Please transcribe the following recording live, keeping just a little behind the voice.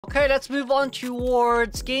Okay, let's move on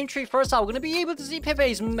towards game tree. First off, we're gonna be able to see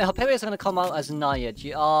Pepe's gonna come out as Naya.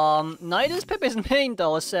 Naya is Pepe's main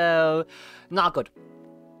though, so not good.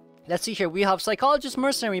 Let's see here. We have psychologist,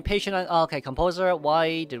 mercenary, patient, and okay, composer.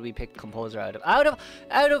 Why did we pick composer out of?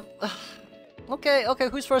 Okay,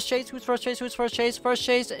 who's first chase? First chase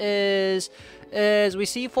is we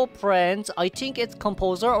see footprints. I think it's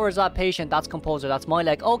composer, or is that patient? That's composer. That's my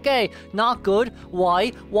leg. Okay, not good.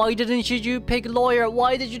 Why didn't you pick lawyer?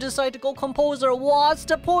 Why did you decide to go composer? What's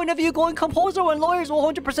the point of you going composer when lawyer's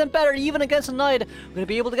 100% better even against a knight? We're gonna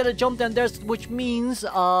be able to get a jump down there, which means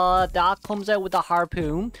that comes out with the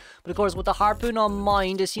harpoon. But of course, with the harpoon on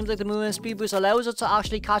mind, it seems like the movement speed boost allows us to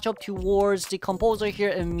actually catch up towards the composer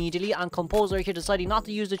here immediately, and composer here deciding not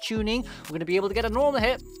to use the tuning. We're going to be able to get a normal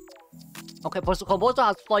hit. Okay, but the composer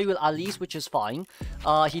has flywheel at least, which is fine.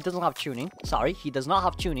 He doesn't have tuning. Sorry, he does not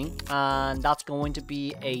have tuning. And that's going to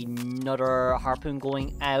be another harpoon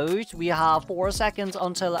going out. We have 4 seconds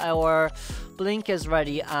until our blink is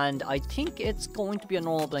ready. And I think it's going to be a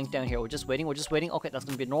normal blink down here. We're just waiting. Okay, that's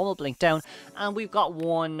going to be a normal blink down. And we've got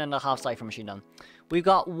 1.5 Cypher Machine done. We've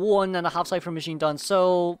got 1.5 Cypher Machine done.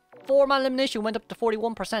 So 4-man elimination went up to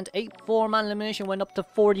 41%. 4-man elimination went up to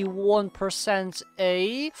 41%.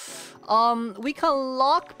 We can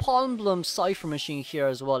lock Palm Bloom Cypher Machine here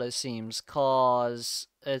as well, it seems, cause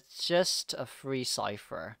it's just a free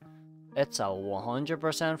cipher. It's a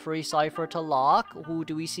 100% free cipher to lock. Who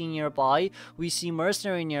do we see nearby? We see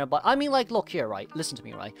mercenary nearby. I mean, like, look here, right? Listen to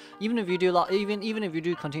me, right? Even if you do, even if you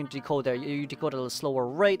do continue to decode there, you decode at a slower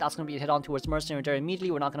rate. That's gonna be a hit on towards mercenary there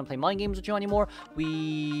immediately. We're not gonna play mind games with you anymore.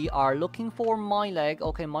 We are looking for my leg.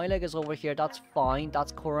 Okay, my leg is over here. That's fine.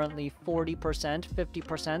 That's currently 40%,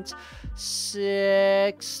 50%,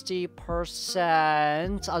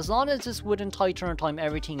 60%. As long as it's within tight turn time,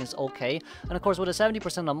 everything is okay. And of course, with a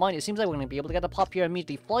 70% on mine, it seems like we're going to be able to get the pop here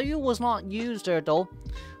immediately. Flywheel was not used there though.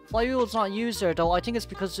 I think it's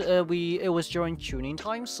because it was during tuning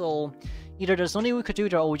time, so either there's nothing we could do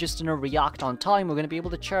there, or we just didn't react on time. We're going to be able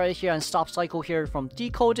to cherry here and stop Psycho here from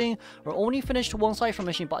decoding. We're only finished 1 Cypher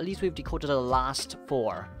Machine, but at least we've decoded the last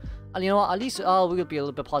 4. And you know what, at least we'll be a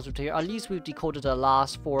little bit positive here. At least we've decoded the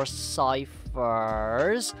last 4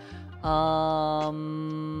 ciphers.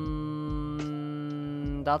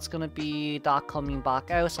 That's gonna be that coming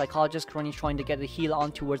back out. Psychologist currently trying to get a heal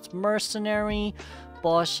on towards mercenary,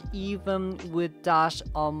 but even with that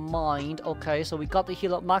on mind, okay, so we got the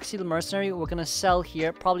heal up. Max heal mercenary. We're gonna sell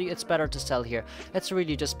here. Probably it's better to sell here. It's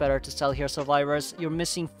really just better to sell here, survivors. You're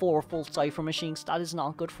missing 4 full Cypher Machines. That is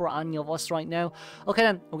not good for any of us right now. Okay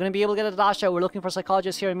then, we're gonna be able to get a dash out. We're looking for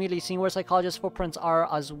psychologist here immediately, seeing where psychologist footprints are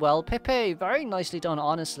as well. Pepe, very nicely done,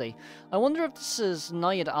 honestly. I wonder if this is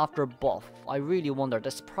Nayad after buff. I really wonder.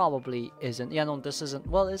 This probably isn't. Yeah, no, this isn't.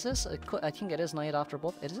 Well, is this? I think it is Nayad after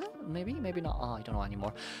buff. Is it? Maybe not. Oh, I don't know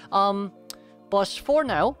anymore. But for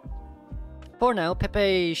now,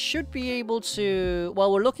 Pepe should be able to,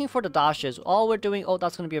 well, we're looking for the dashes. All we're doing, oh,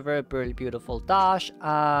 that's going to be a very, very beautiful dash.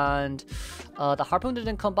 And the harpoon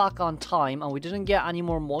didn't come back on time, and we didn't get any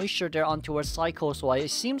more moisture there onto our Psycho. So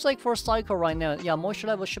it seems like for Psycho right now, yeah, moisture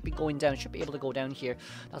level should be going down, should be able to go down here.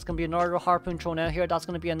 That's going to be another harpoon thrown out here. That's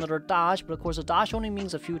going to be another dash. But of course, a dash only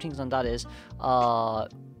means a few things, and that is,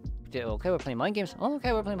 okay, we're playing mind games.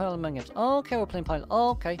 Okay, we're playing pilot mind games. Okay, we're playing pilot.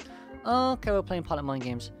 Okay, we're playing pilot mind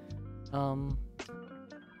games.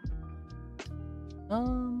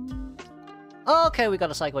 Okay, we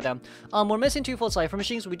got a Psycho down. We're missing 2 full Cypher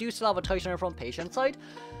Machines. We do still have a Titan from patient side.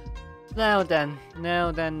 Now then.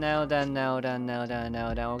 We're gonna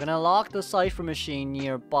lock the Cypher Machine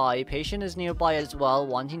nearby. Patient is nearby as well,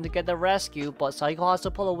 wanting to get the rescue, but Psycho has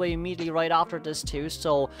to pull away immediately right after this too.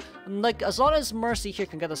 So, like, as long as Mercy here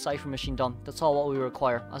can get the Cypher Machine done, that's all what we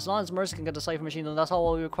require. As long as Mercy can get the Cypher Machine done, that's all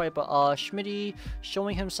what we require. But Schmitty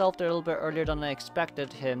showing himself there a little bit earlier than I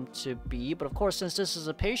expected him to be. But of course, since this is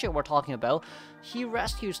a patient we're talking about, he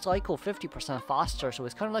rescues Psycho 50% faster. So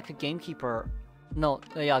it's kind of like a gamekeeper. No,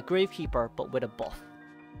 yeah, Gravekeeper, but with a buff,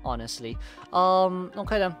 honestly.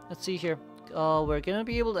 Okay then, let's see here. We're gonna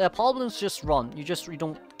be able to, problems just run. You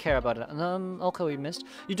don't care about it. And okay, we missed.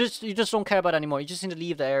 You just don't care about it anymore. You just need to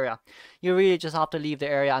leave the area. You really just have to leave the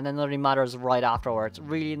area, and then nothing matters right afterwards.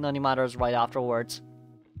 Really, nothing matters right afterwards.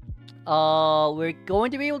 We're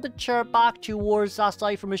going to be able to chirp back towards that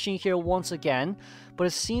Cypher Machine here once again, but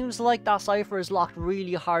it seems like that Cypher is locked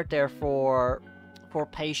really hard there for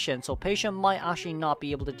patient, so patient might actually not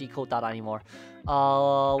be able to decode that anymore.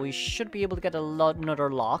 We should be able to get another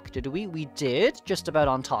lock. Did we? We did, just about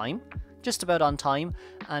on time.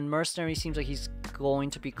 And mercenary seems like he's going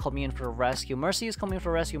to be coming in for the rescue. Mercy is coming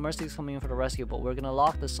for rescue. Mercy is coming in for the rescue, but we're gonna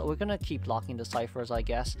lock this. We're gonna keep locking the ciphers, I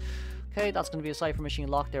guess. Okay, that's gonna be a cipher machine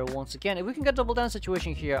locked there once again. If we can get a double down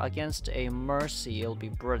situation here against a Mercy, it'll be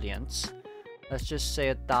brilliant. Let's just say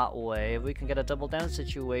it that way. If we can get a double down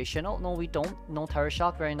situation. Oh, no, we don't. No Terror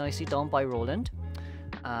Shock. Very nicely done by Roland.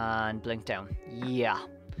 And blink down. Yeah.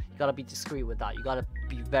 You gotta be discreet with that. You gotta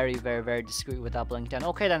be very, very, very discreet with that blink down.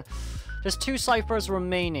 Okay, then. There's 2 ciphers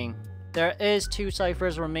remaining. There is 2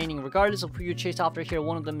 ciphers remaining. Regardless of who you chase after here,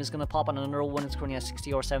 one of them is gonna pop on another one. It's currently at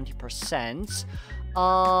 60 or 70%.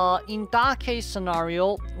 In that case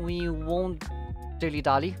scenario, we won't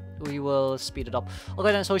dilly-dally. We will speed it up.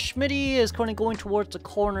 Okay then, so Schmitty is currently going towards the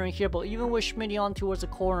corner here, but even with Schmitty on towards the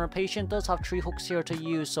corner, Patient does have 3 hooks here to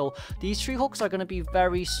use, so these 3 hooks are going to be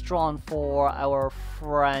very strong for our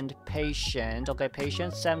friend Patient. Okay,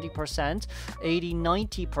 Patient, 70%, 80,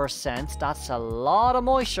 90%, that's a lot of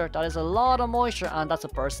moisture, that is a lot of moisture, and that's a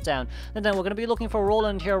burst down. And then we're going to be looking for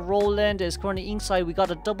Roland here. Roland is currently inside. We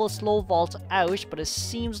got a double slow vault out, but it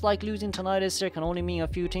seems like losing Tinnitus here can only mean a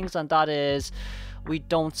few things, and that is we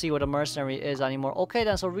don't see what a mercenary is anymore. Okay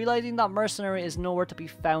then, so realizing that mercenary is nowhere to be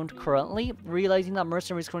found currently, we're gonna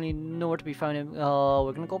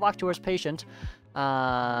go back towards Patient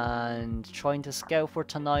and trying to scout for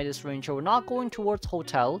Tinnitus Ranger. We're not going towards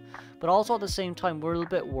Hotel, but also at the same time we're a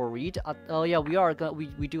little bit worried. Oh yeah, we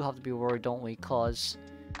do have to be worried, don't we? Cause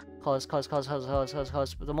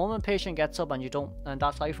the moment Patient gets up and you don't, and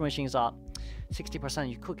that cipher machine is at 60%,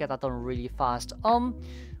 you could get that done really fast.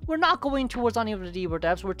 We're not going towards any of the deeper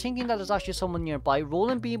depths. We're thinking that there's actually someone nearby.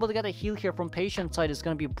 Roland being able to get a heal here from Patient side is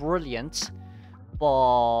going to be brilliant.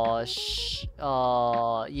 But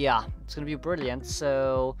yeah, it's going to be brilliant.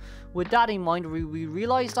 So with that in mind, we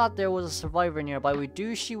realized that there was a survivor nearby. We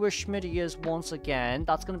do see where Schmitty is once again.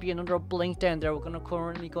 That's going to be another blink down there. We're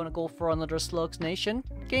currently going to go for another Slugs Nation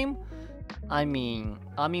game. I mean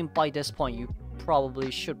by this point you probably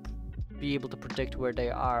should be able to predict where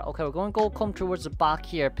they are. Okay, we're going to come towards the back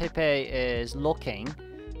here. Pepe is looking.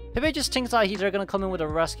 Pepe just thinks that they're going to come in with a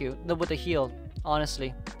rescue, with a heal.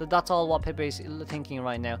 Honestly, that's all what Pepe is thinking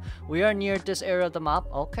right now. We are near this area of the map.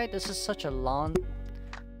 Okay, this is such a long...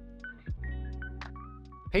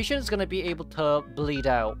 Patient is going to be able to bleed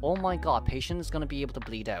out. Oh my god, Patient is going to be able to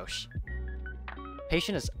bleed out.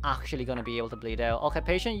 Patient is actually going to be able to bleed out. Okay,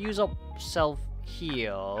 Patient, use up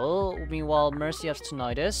self-heal. Meanwhile, Mercy has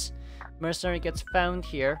Tinnitus. Mercenary gets found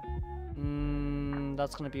here.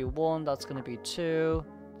 That's going to be 1. That's going to be 2.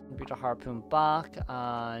 Be the harpoon back,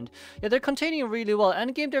 and yeah, they're containing really well.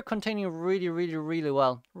 Endgame, they're containing really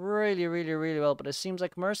well, really well. But it seems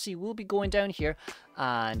like Mercy will be going down here,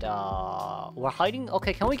 and we're hiding.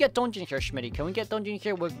 Okay, can we get dungeon here, Schmitty? Can we get dungeon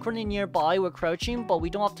here? We're currently nearby. We're crouching, but we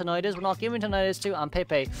don't have Tinnitus. We're not giving Tinnitus to, and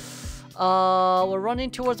Pepe. We're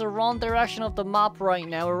running towards the wrong direction of the map right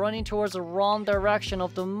now. We're running towards the wrong direction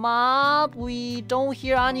of the map. We don't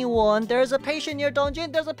hear anyone. There's a patient near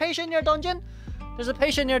dungeon. There's a patient near dungeon. There's a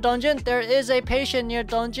patient near dungeon. There is a patient near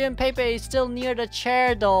dungeon. Pepe is still near the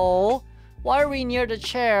chair though. Why are we near the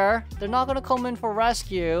chair? They're not gonna come in for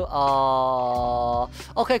rescue.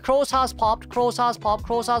 Okay, Crows has popped. Crows has popped.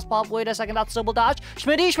 Wait a second, that's double dash.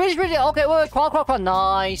 Schmitty. Okay, wait, crawl.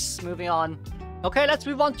 Nice. Moving on. Okay, let's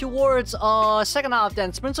move on towards second half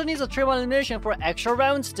then. Spencer needs a 3-1 elimination for extra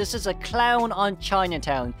rounds. This is a clown on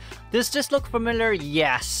Chinatown. Does this look familiar?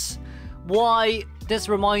 Yes. Why? This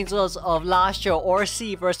reminds us of last year,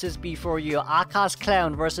 RC versus B4U, Aka's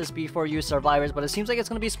Clown versus B4U Survivors, but it seems like it's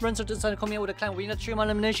going to be Sprinter this time coming out with a Clown. We need a 3-man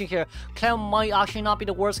elimination here. Clown might actually not be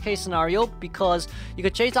the worst case scenario, because you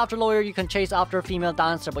could chase after Lawyer, you can chase after a female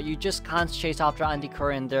dancer, but you just can't chase after Andy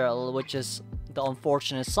Curran there, which is the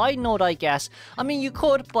unfortunate side note, I guess. I mean, you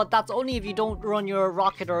could, but that's only if you don't run your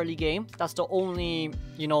rocket early game. That's the only,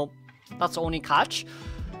 that's the only catch.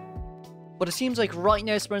 But it seems like right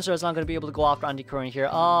now Spencer is not going to be able to go after Andy Curran here.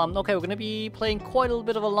 Okay, we're going to be playing quite a little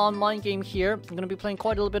bit of a long mind game here.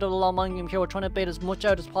 We're trying to bait as much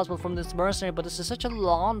out as possible from this mercenary, but this is such a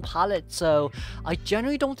long palette, so I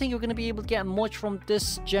generally don't think you're going to be able to get much from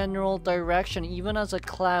this general direction. Even as a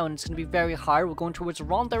clown, it's going to be very hard. We're going towards the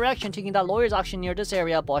wrong direction, thinking that Lawyer's actually near this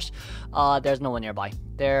area, but there's no one nearby.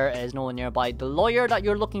 There is no one nearby. The Lawyer that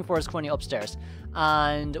you're looking for is currently upstairs.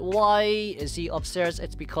 And why is he upstairs?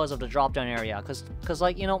 It's because of the drop down area, because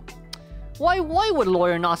like, why would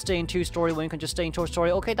Lawyer not stay in 2-story when you can just stay in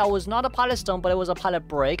 2-story? Okay, that was not a pallet stun, but it was a pallet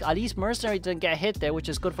break. At least Mercenary didn't get hit there, which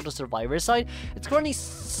is good for the survivor side. It's currently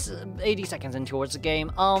 80 seconds in towards the game.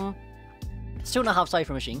 It's 2.5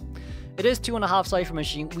 cipher machine. It is 2.5 cipher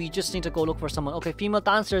machine. We just need to go look for someone. Okay, female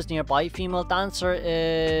dancer is nearby. Female dancer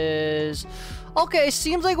is Okay, it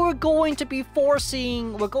seems like we're going to be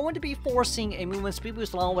forcing a movement speed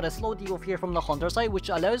boost along with a slow debuff here from the Hunter side, which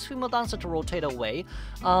allows Female Dancer to rotate away.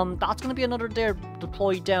 That's gonna be another there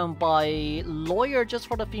deployed down by Lawyer just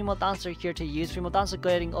for the Female Dancer here to use. Female Dancer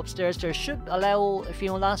getting upstairs there should allow a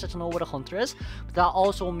Female Dancer to know where the Hunter is, but that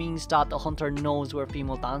also means that the Hunter knows where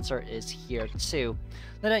Female Dancer is here too.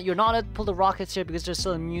 Then you're not able to pull the rockets here because there's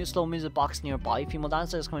still a slow music box nearby. Female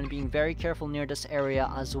Dancer is going to be very careful near this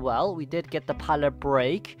area as well. We did get the pallet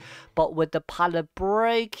break, but with the pallet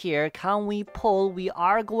break here, can we pull? We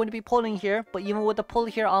are going to be pulling here, but even with the pull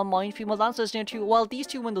here on mine, Female Dancer is near two. Well, these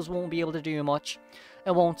two windows won't be able to do much.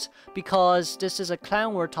 It won't, because this is a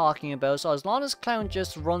clown we're talking about. So as long as clown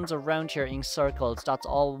just runs around here in circles, that's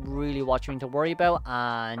all really what you need to worry about.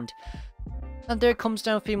 And there comes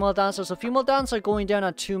down Female Dancer. So Female Dancer going down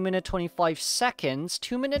at 2 minutes 25 seconds.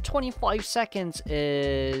 2 minutes 25 seconds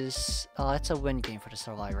is... it's a win game for the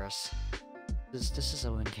Survivors. This is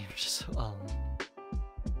a win game for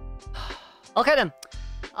okay then.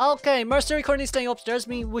 Okay, Mercenary currently staying upstairs,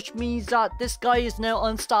 which means that this guy is now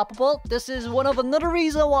unstoppable. This is another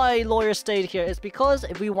reason why Lawyer stayed here. It's because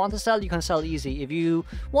if we want to sell, you can sell easy. If you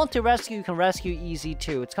want to rescue, you can rescue easy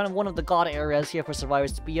too. It's kind of one of the god areas here for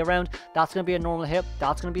Survivors to be around. That's going to be a normal hit.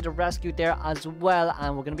 That's going to be the rescue there as well.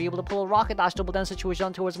 And we're going to be able to pull a rocket dash double down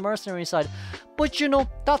situation towards Mercenary side. But you know,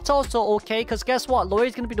 that's also okay, because guess what?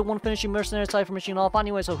 Lawyer's going to be the one finishing Mercenary side for Machine off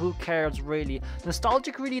anyway, so who cares really?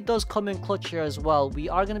 Nostalgic really does come in clutch here as well. We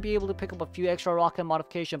are going to be able to pick up a few extra rocket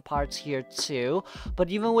modification parts here too. But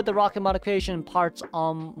even with the rocket modification parts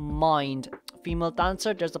on mind, Female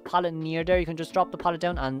Dancer, there's a pallet near there. You can just drop the pallet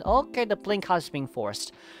down and okay, the blink has been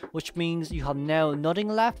forced, which means you have now nothing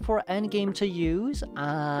left for endgame to use.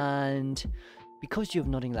 And because you have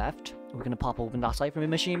nothing left, we're going to pop open that side from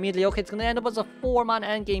Machine immediately. Okay, it's going to end up as a 4-man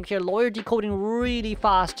endgame here. Lawyer decoding really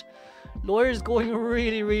fast. Lawyer's going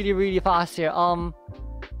really fast here.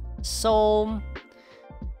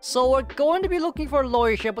 So we're going to be looking for a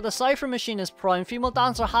Lawyer here, but the Cypher Machine is prime. Female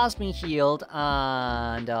Dancer has been healed,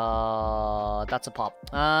 and that's a pop.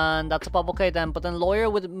 And that's a pop, okay then. But then Lawyer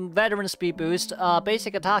with Veteran Speed Boost,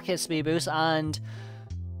 Basic Attack Hit Speed Boost, and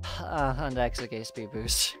Execute Speed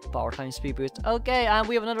Boost. Power Time Speed Boost. Okay, and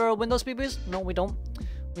we have another Windows Speed Boost? No, we don't.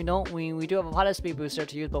 We do have a pallet speed booster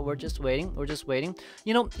to use, but we're just waiting.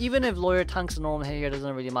 You know, even if Lawyer tanks a normal hit here,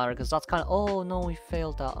 doesn't really matter, because that's kind of... Oh, no, we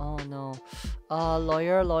failed that. Oh, no.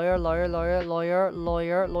 Lawyer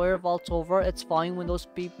vaults over. It's fine. Windows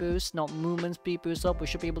speed boost, not movement speed boost up. We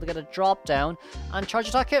should be able to get a drop down and charge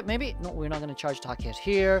attack hit, maybe? No, we're not going to charge attack hit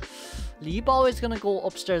here. Leebo is going to go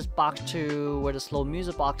upstairs back to where the slow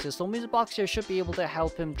music box is. Slow music box here should be able to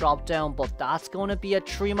help him drop down, but that's going to be a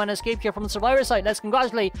 3-man escape here from the Survivor side. Let's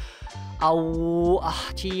congratulate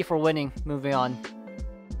TE for winning. Moving on.